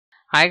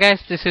Hi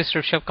guys, this is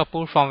Rishabh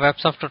Kapoor from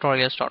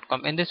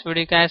websofttutorials.com. In this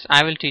video guys,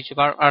 I will teach you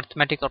about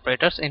arithmetic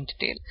operators in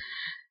detail.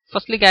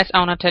 Firstly guys, I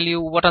want to tell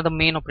you what are the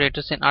main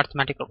operators in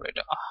arithmetic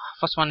operator.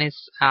 First one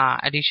is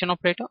addition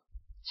operator,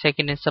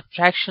 second is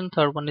subtraction,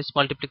 third one is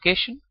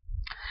multiplication,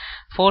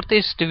 fourth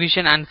is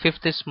division, and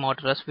fifth is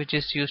modulus, which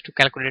is used to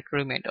calculate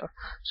remainder.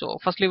 So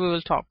firstly we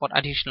will talk about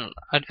addition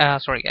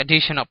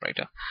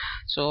operator.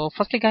 So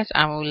firstly guys,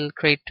 I will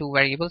create two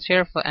variables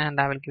here and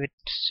I will give it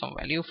some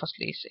value.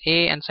 Firstly is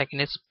a and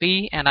second is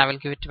b, and I will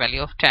give it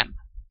value of 10.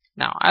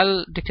 Now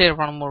I'll declare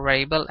one more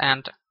variable,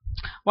 and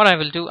what I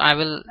will do, I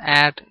will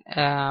add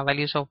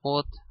values of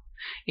both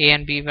a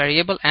and b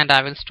variable, and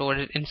I will store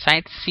it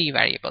inside c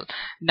variable.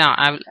 Now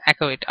I will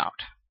echo it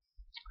out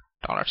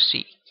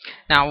 $C.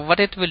 Now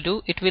what it will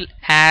do, it will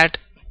add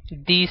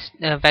these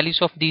values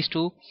of these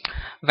two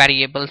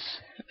variables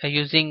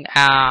using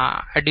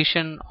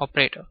addition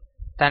operator.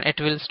 Then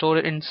it will store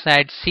it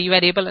inside c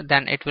variable, and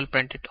then it will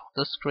print it on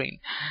the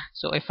screen.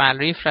 So if I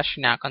refresh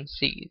now, I can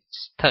see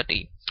it's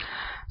 30.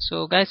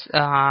 So guys,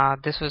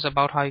 this was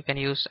about how you can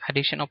use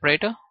addition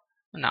operator.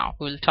 Now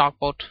we will talk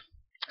about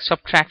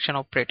subtraction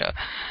operator.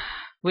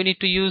 We need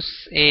to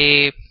use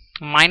a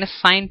minus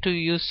sign to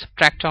use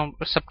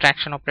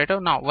subtraction operator.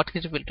 Now what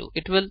it will do,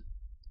 it will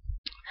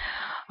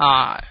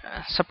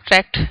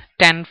subtract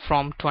 10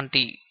 from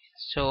 20,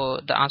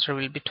 so the answer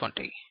will be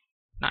 20.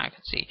 Now you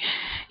can see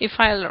if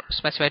I'll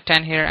specify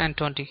 10 here and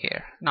 20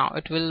 here, now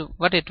it will,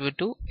 what it will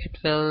do, it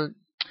will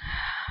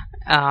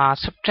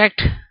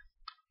subtract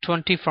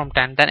 20 from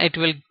 10, then it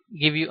will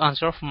give you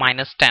answer of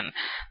minus 10.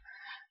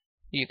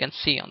 You can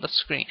see on the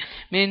screen,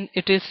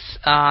 it is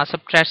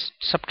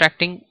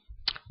subtracting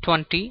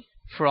 20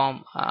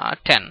 from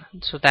 10,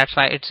 so that's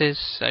why it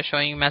is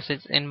showing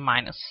message in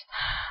minus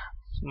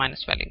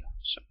value.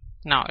 So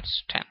now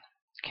it's 10.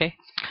 Okay,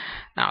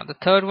 now the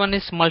third one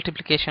is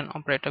multiplication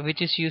operator,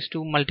 which is used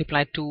to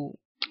multiply two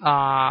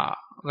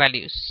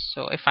values.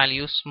 So if I'll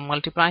use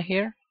multiply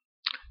here,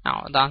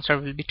 now the answer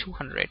will be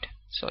 200.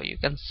 So you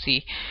can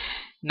see.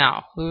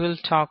 Now we will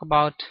talk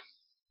about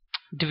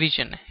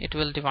division. It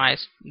will divide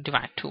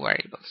two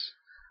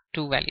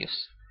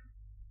values.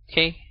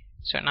 Okay,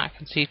 so now I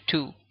can see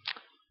 2.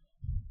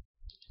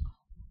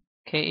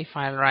 Okay, if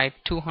I write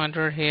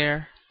 200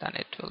 here, then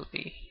it will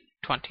be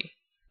 20.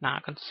 Now I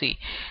can see.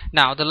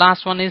 Now the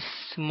last one is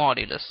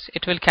modulus.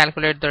 It will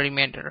calculate the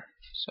remainder.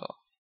 So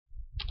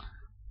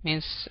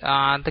means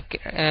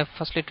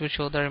firstly it will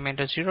show the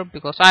remainder 0,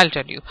 because I'll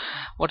tell you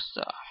what's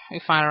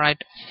if I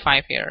write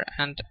 5 here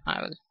and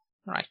I will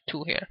write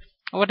 2 here,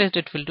 what is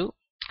it will do?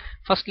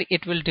 Firstly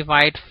it will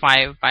divide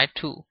 5 by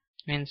 2,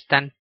 means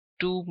then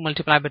 2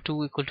 multiplied by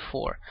 2 equal to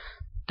 4,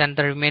 then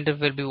the remainder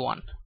will be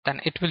 1, then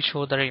it will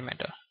show the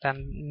remainder,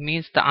 then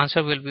means the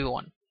answer will be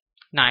 1.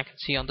 Now I can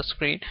see on the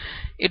screen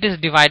it is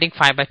dividing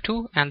 5 by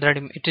 2, and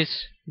it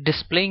is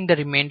displaying the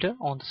remainder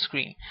on the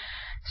screen.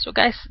 So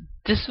guys,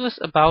 this was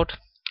about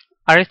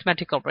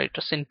arithmetic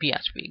operators in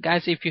PHP.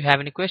 Guys, if you have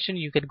any question,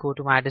 you can go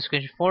to my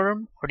discussion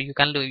forum, or you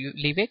can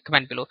leave a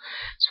comment below.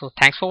 So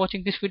thanks for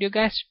watching this video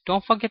guys.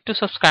 Don't forget to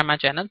subscribe my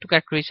channel to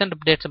get recent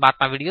updates about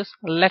my videos.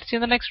 Let's see you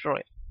in the next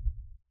tutorial.